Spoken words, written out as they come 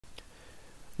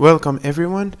Welcome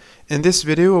everyone. In this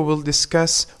video we will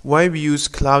discuss why we use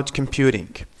cloud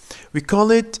computing. We call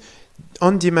it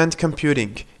on-demand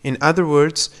computing. In other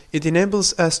words, it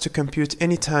enables us to compute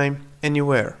anytime,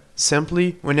 anywhere,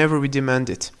 simply whenever we demand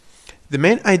it. The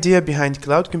main idea behind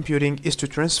cloud computing is to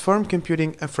transform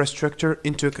computing infrastructure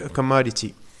into a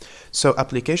commodity, so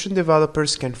application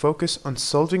developers can focus on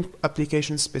solving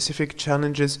application-specific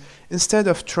challenges instead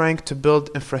of trying to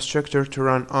build infrastructure to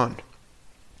run on.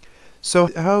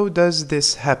 So how does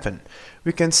this happen?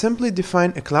 We can simply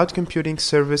define a cloud computing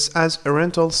service as a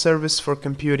rental service for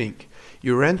computing.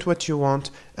 You rent what you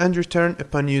want and return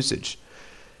upon usage.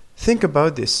 Think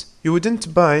about this. You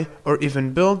wouldn't buy or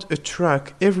even build a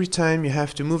truck every time you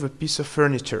have to move a piece of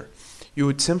furniture. You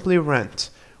would simply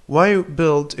rent. Why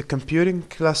build a computing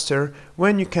cluster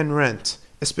when you can rent,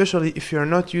 especially if you are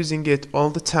not using it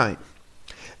all the time?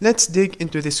 Let's dig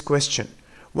into this question.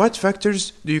 What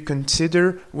factors do you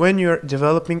consider when you're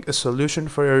developing a solution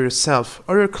for yourself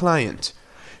or your client?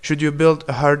 Should you build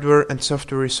a hardware and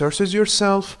software resources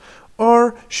yourself,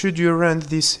 or should you rent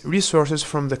these resources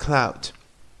from the cloud?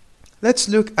 Let's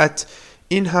look at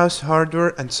in-house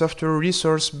hardware and software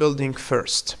resource building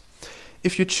first.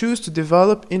 If you choose to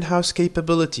develop in-house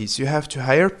capabilities, you have to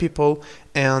hire people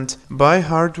and buy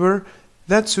hardware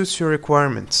that suits your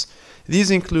requirements.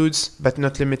 These includes, but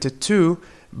not limited to,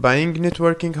 buying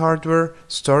networking hardware,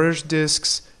 storage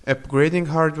disks, upgrading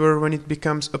hardware when it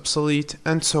becomes obsolete,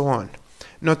 and so on.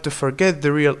 Not to forget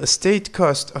the real estate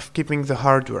cost of keeping the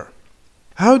hardware.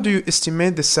 How do you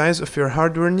estimate the size of your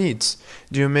hardware needs?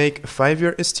 Do you make a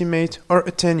 5-year estimate or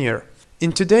a 10-year?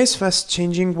 In today's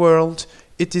fast-changing world,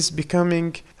 it is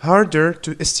becoming harder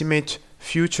to estimate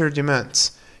future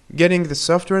demands. Getting the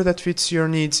software that fits your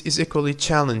needs is equally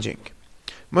challenging.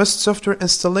 Most software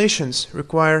installations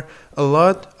require a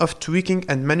lot of tweaking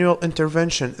and manual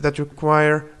intervention that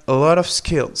require a lot of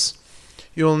skills.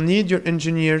 You will need your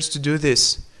engineers to do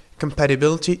this.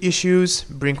 Compatibility issues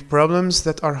bring problems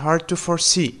that are hard to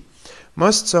foresee.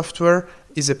 Most software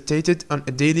is updated on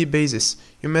a daily basis.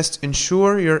 You must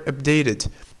ensure you're updated.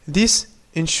 This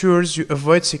ensures you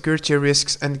avoid security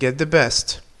risks and get the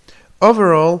best.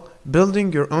 Overall,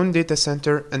 building your own data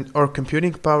center or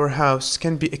computing powerhouse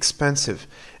can be expensive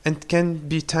and can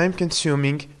be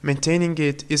time-consuming. Maintaining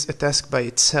it is a task by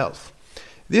itself.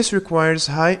 This requires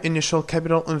high initial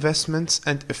capital investments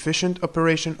and efficient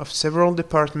operation of several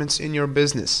departments in your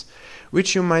business,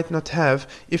 which you might not have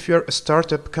if you're a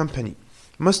startup company.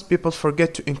 Most people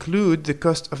forget to include the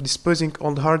cost of disposing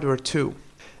old hardware too.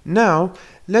 Now,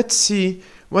 let's see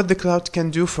what the cloud can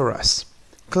do for us.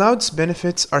 Cloud's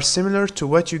benefits are similar to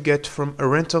what you get from a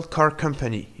rental car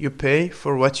company. You pay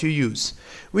for what you use,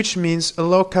 which means a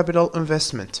low capital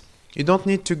investment. You don't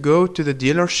need to go to the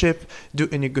dealership, do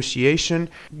a negotiation,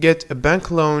 get a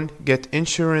bank loan, get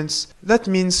insurance. That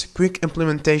means quick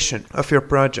implementation of your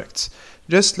projects.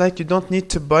 Just like you don't need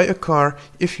to buy a car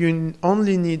if you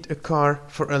only need a car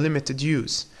for a limited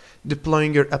use.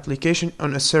 Deploying your application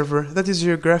on a server that is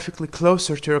geographically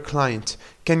closer to your client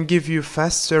can give you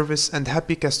fast service and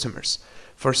happy customers.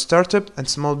 For startup and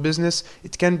small business,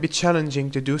 it can be challenging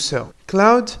to do so.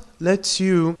 Cloud lets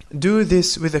you do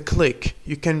this with a click.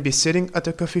 You can be sitting at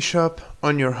a coffee shop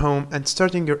on your home and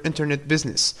starting your internet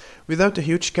business without a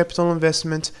huge capital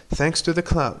investment thanks to the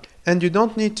cloud. And you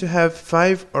don't need to have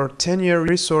 5 or 10-year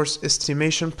resource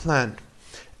estimation plan.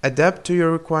 Adapt to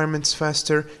your requirements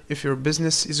faster if your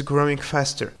business is growing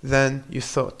faster than you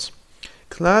thought.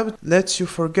 Cloud lets you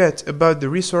forget about the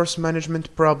resource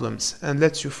management problems and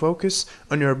lets you focus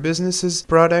on your business's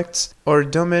products or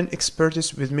domain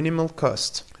expertise with minimal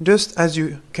cost. Just as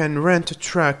you can rent a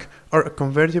truck or a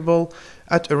convertible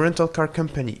at a rental car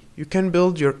company, you can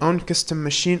build your own custom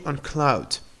machine on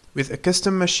cloud. With a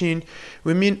custom machine,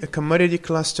 we mean a commodity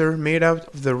cluster made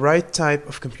out of the right type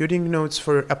of computing nodes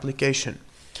for your application.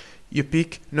 You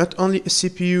pick not only a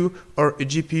CPU or a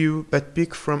GPU, but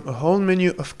pick from a whole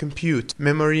menu of compute,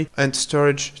 memory, and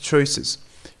storage choices.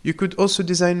 You could also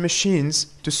design machines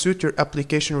to suit your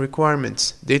application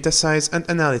requirements, data size, and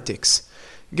analytics.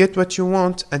 Get what you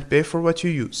want and pay for what you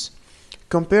use.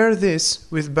 Compare this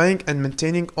with buying and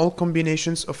maintaining all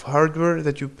combinations of hardware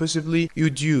that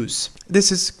you'd use.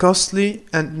 This is costly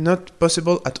and not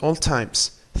possible at all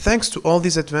times. Thanks to all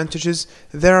these advantages,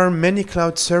 there are many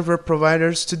cloud server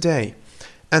providers today,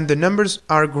 and the numbers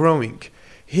are growing.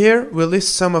 Here we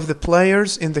list some of the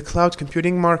players in the cloud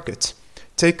computing market.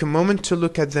 Take a moment to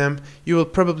look at them. You will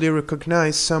probably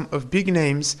recognize some of big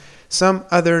names, some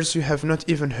others you have not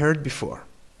even heard before.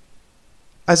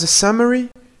 As a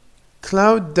summary,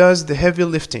 Cloud does the heavy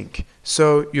lifting,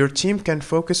 so your team can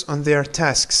focus on their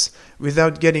tasks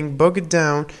without getting bogged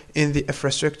down in the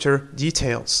infrastructure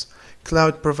details.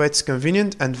 Cloud provides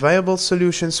convenient and viable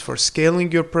solutions for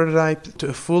scaling your prototype to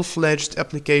a full-fledged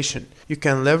application. You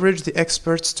can leverage the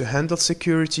experts to handle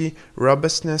security,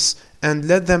 robustness, and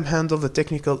let them handle the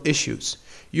technical issues.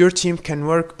 Your team can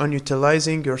work on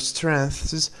utilizing your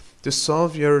strengths to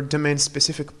solve your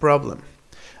domain-specific problem.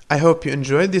 I hope you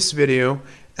enjoyed this video,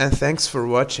 and thanks for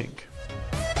watching.